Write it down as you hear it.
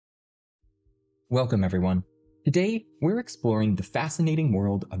Welcome everyone. Today, we're exploring the fascinating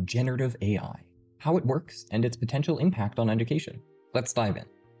world of generative AI, how it works, and its potential impact on education. Let's dive in.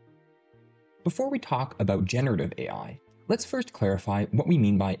 Before we talk about generative AI, let's first clarify what we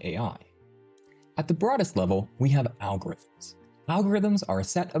mean by AI. At the broadest level, we have algorithms. Algorithms are a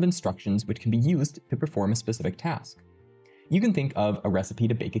set of instructions which can be used to perform a specific task. You can think of a recipe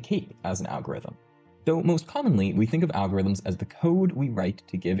to bake a cake as an algorithm, though most commonly we think of algorithms as the code we write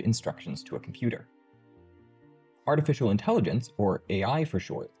to give instructions to a computer. Artificial intelligence, or AI for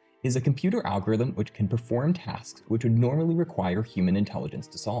short, is a computer algorithm which can perform tasks which would normally require human intelligence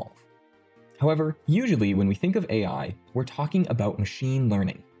to solve. However, usually when we think of AI, we're talking about machine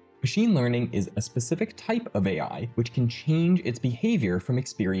learning. Machine learning is a specific type of AI which can change its behavior from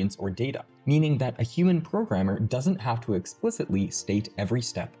experience or data, meaning that a human programmer doesn't have to explicitly state every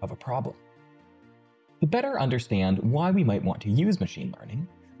step of a problem. To better understand why we might want to use machine learning,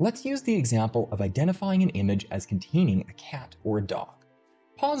 let's use the example of identifying an image as containing a cat or a dog.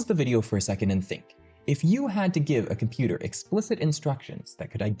 Pause the video for a second and think. If you had to give a computer explicit instructions that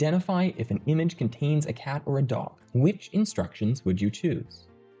could identify if an image contains a cat or a dog, which instructions would you choose?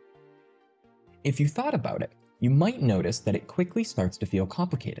 If you thought about it, you might notice that it quickly starts to feel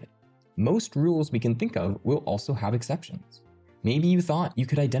complicated. Most rules we can think of will also have exceptions. Maybe you thought you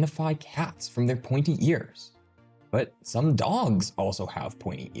could identify cats from their pointy ears, but some dogs also have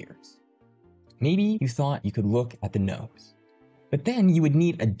pointy ears. Maybe you thought you could look at the nose, but then you would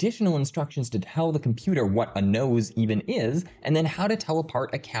need additional instructions to tell the computer what a nose even is, and then how to tell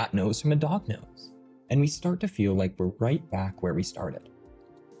apart a cat nose from a dog nose. And we start to feel like we're right back where we started.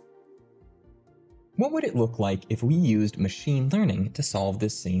 What would it look like if we used machine learning to solve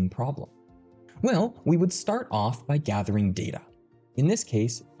this same problem? Well, we would start off by gathering data. In this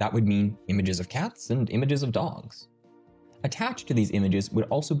case, that would mean images of cats and images of dogs. Attached to these images would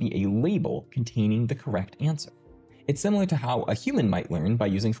also be a label containing the correct answer. It's similar to how a human might learn by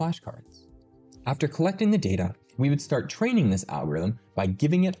using flashcards. After collecting the data, we would start training this algorithm by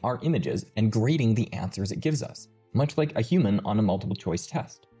giving it our images and grading the answers it gives us, much like a human on a multiple choice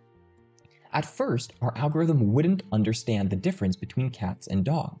test. At first, our algorithm wouldn't understand the difference between cats and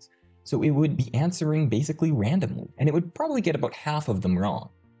dogs, so it would be answering basically randomly, and it would probably get about half of them wrong.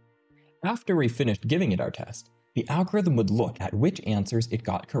 After we finished giving it our test, the algorithm would look at which answers it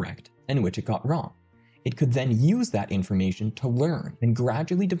got correct and which it got wrong. It could then use that information to learn and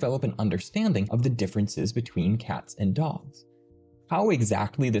gradually develop an understanding of the differences between cats and dogs. How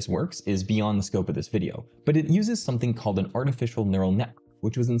exactly this works is beyond the scope of this video, but it uses something called an artificial neural network,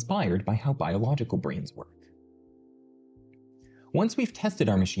 which was inspired by how biological brains work. Once we've tested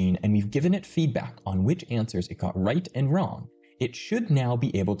our machine and we've given it feedback on which answers it got right and wrong, it should now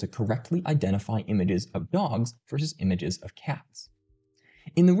be able to correctly identify images of dogs versus images of cats.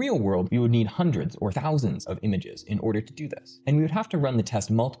 In the real world, we would need hundreds or thousands of images in order to do this, and we would have to run the test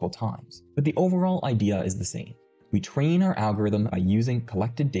multiple times, but the overall idea is the same. We train our algorithm by using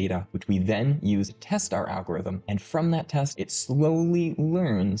collected data, which we then use to test our algorithm, and from that test, it slowly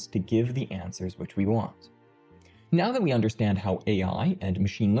learns to give the answers which we want. Now that we understand how AI and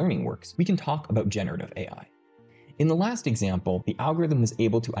machine learning works, we can talk about generative AI. In the last example, the algorithm was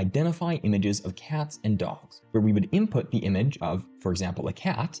able to identify images of cats and dogs, where we would input the image of, for example, a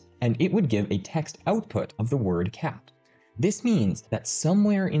cat, and it would give a text output of the word cat. This means that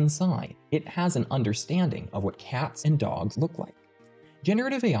somewhere inside, it has an understanding of what cats and dogs look like.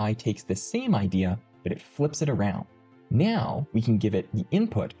 Generative AI takes the same idea, but it flips it around. Now we can give it the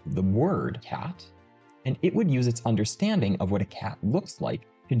input of the word cat, and it would use its understanding of what a cat looks like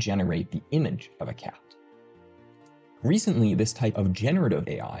to generate the image of a cat. Recently, this type of generative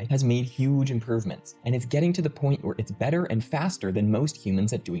AI has made huge improvements, and it's getting to the point where it's better and faster than most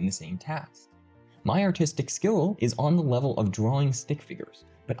humans at doing the same task. My artistic skill is on the level of drawing stick figures,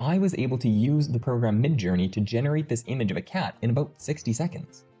 but I was able to use the program Midjourney to generate this image of a cat in about 60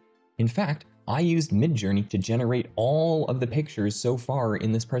 seconds. In fact, I used Midjourney to generate all of the pictures so far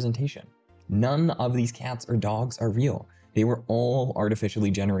in this presentation. None of these cats or dogs are real. They were all artificially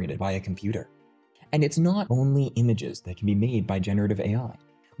generated by a computer. And it's not only images that can be made by generative AI.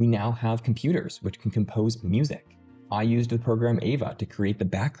 We now have computers which can compose music. I used the program Ava to create the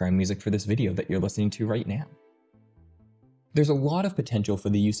background music for this video that you're listening to right now. There's a lot of potential for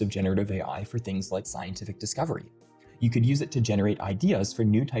the use of generative AI for things like scientific discovery. You could use it to generate ideas for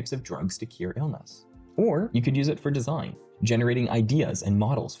new types of drugs to cure illness. Or you could use it for design, generating ideas and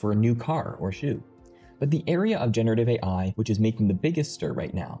models for a new car or shoe. But the area of generative AI, which is making the biggest stir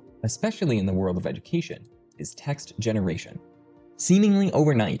right now, especially in the world of education, is text generation. Seemingly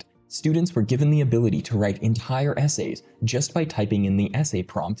overnight, Students were given the ability to write entire essays just by typing in the essay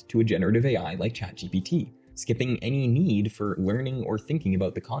prompt to a generative AI like ChatGPT, skipping any need for learning or thinking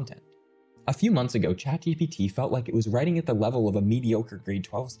about the content. A few months ago, ChatGPT felt like it was writing at the level of a mediocre grade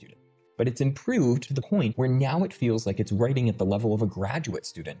 12 student, but it's improved to the point where now it feels like it's writing at the level of a graduate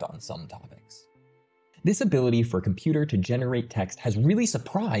student on some topics. This ability for a computer to generate text has really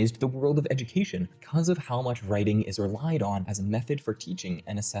surprised the world of education because of how much writing is relied on as a method for teaching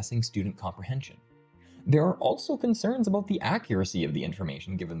and assessing student comprehension. There are also concerns about the accuracy of the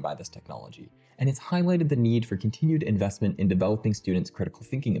information given by this technology, and it's highlighted the need for continued investment in developing students' critical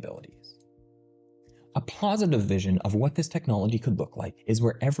thinking abilities. A positive vision of what this technology could look like is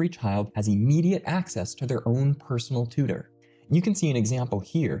where every child has immediate access to their own personal tutor. You can see an example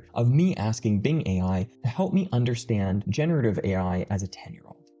here of me asking Bing AI to help me understand generative AI as a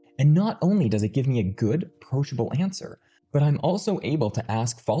 10-year-old. And not only does it give me a good, approachable answer, but I'm also able to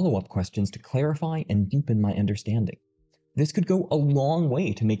ask follow-up questions to clarify and deepen my understanding. This could go a long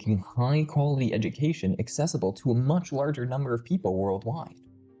way to making high-quality education accessible to a much larger number of people worldwide.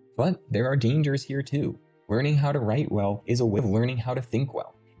 But there are dangers here too. Learning how to write well is a way of learning how to think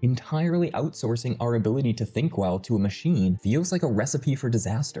well. Entirely outsourcing our ability to think well to a machine feels like a recipe for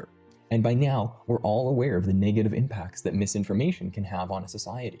disaster. And by now, we're all aware of the negative impacts that misinformation can have on a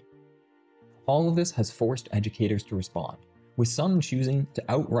society. All of this has forced educators to respond, with some choosing to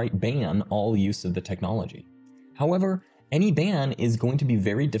outright ban all use of the technology. However, any ban is going to be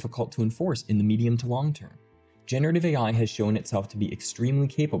very difficult to enforce in the medium to long term. Generative AI has shown itself to be extremely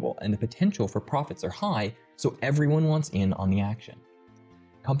capable, and the potential for profits are high, so everyone wants in on the action.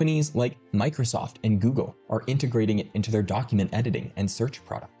 Companies like Microsoft and Google are integrating it into their document editing and search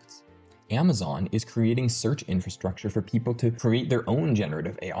products. Amazon is creating search infrastructure for people to create their own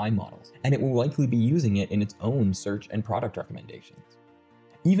generative AI models, and it will likely be using it in its own search and product recommendations.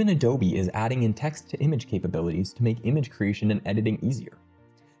 Even Adobe is adding in text-to-image capabilities to make image creation and editing easier.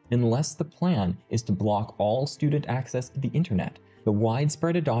 Unless the plan is to block all student access to the internet, the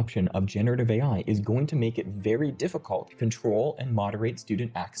widespread adoption of generative AI is going to make it very difficult to control and moderate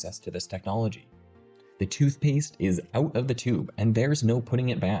student access to this technology. The toothpaste is out of the tube, and there's no putting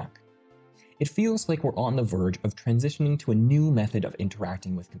it back. It feels like we're on the verge of transitioning to a new method of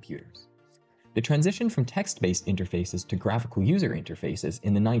interacting with computers. The transition from text-based interfaces to graphical user interfaces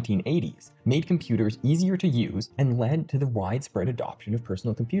in the 1980s made computers easier to use and led to the widespread adoption of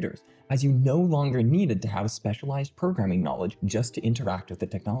personal computers, as you no longer needed to have specialized programming knowledge just to interact with the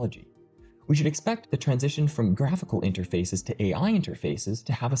technology. We should expect the transition from graphical interfaces to AI interfaces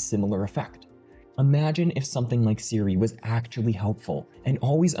to have a similar effect. Imagine if something like Siri was actually helpful and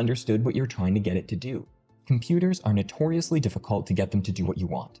always understood what you're trying to get it to do. Computers are notoriously difficult to get them to do what you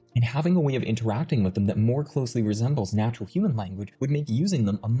want, and having a way of interacting with them that more closely resembles natural human language would make using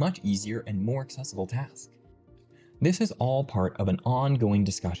them a much easier and more accessible task. This is all part of an ongoing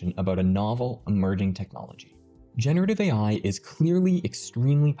discussion about a novel, emerging technology. Generative AI is clearly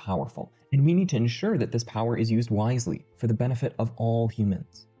extremely powerful, and we need to ensure that this power is used wisely for the benefit of all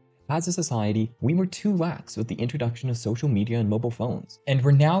humans. As a society, we were too lax with the introduction of social media and mobile phones, and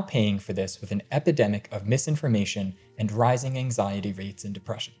we're now paying for this with an epidemic of misinformation and rising anxiety rates and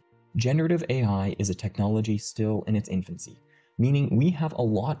depression. Generative AI is a technology still in its infancy, meaning we have a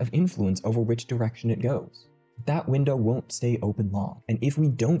lot of influence over which direction it goes. That window won't stay open long, and if we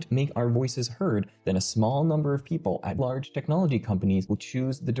don't make our voices heard, then a small number of people at large technology companies will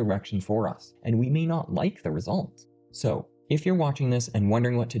choose the direction for us, and we may not like the results. So, if you're watching this and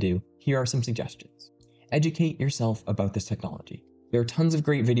wondering what to do, here are some suggestions. Educate yourself about this technology. There are tons of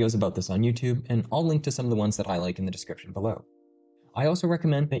great videos about this on YouTube, and I'll link to some of the ones that I like in the description below. I also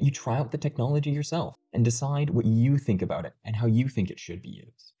recommend that you try out the technology yourself and decide what you think about it and how you think it should be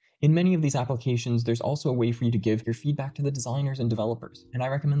used. In many of these applications, there's also a way for you to give your feedback to the designers and developers, and I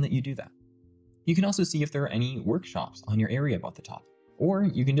recommend that you do that. You can also see if there are any workshops on your area about the topic, or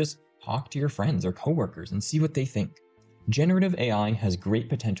you can just talk to your friends or coworkers and see what they think. Generative AI has great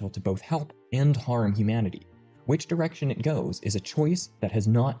potential to both help and harm humanity. Which direction it goes is a choice that has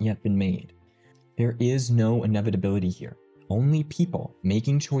not yet been made. There is no inevitability here, only people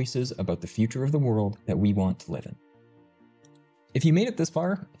making choices about the future of the world that we want to live in. If you made it this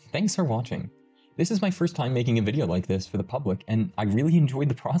far, thanks for watching. This is my first time making a video like this for the public, and I really enjoyed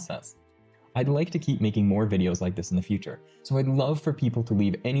the process. I'd like to keep making more videos like this in the future, so I'd love for people to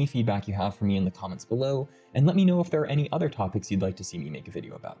leave any feedback you have for me in the comments below, and let me know if there are any other topics you'd like to see me make a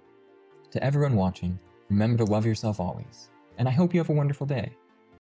video about. To everyone watching, remember to love yourself always, and I hope you have a wonderful day.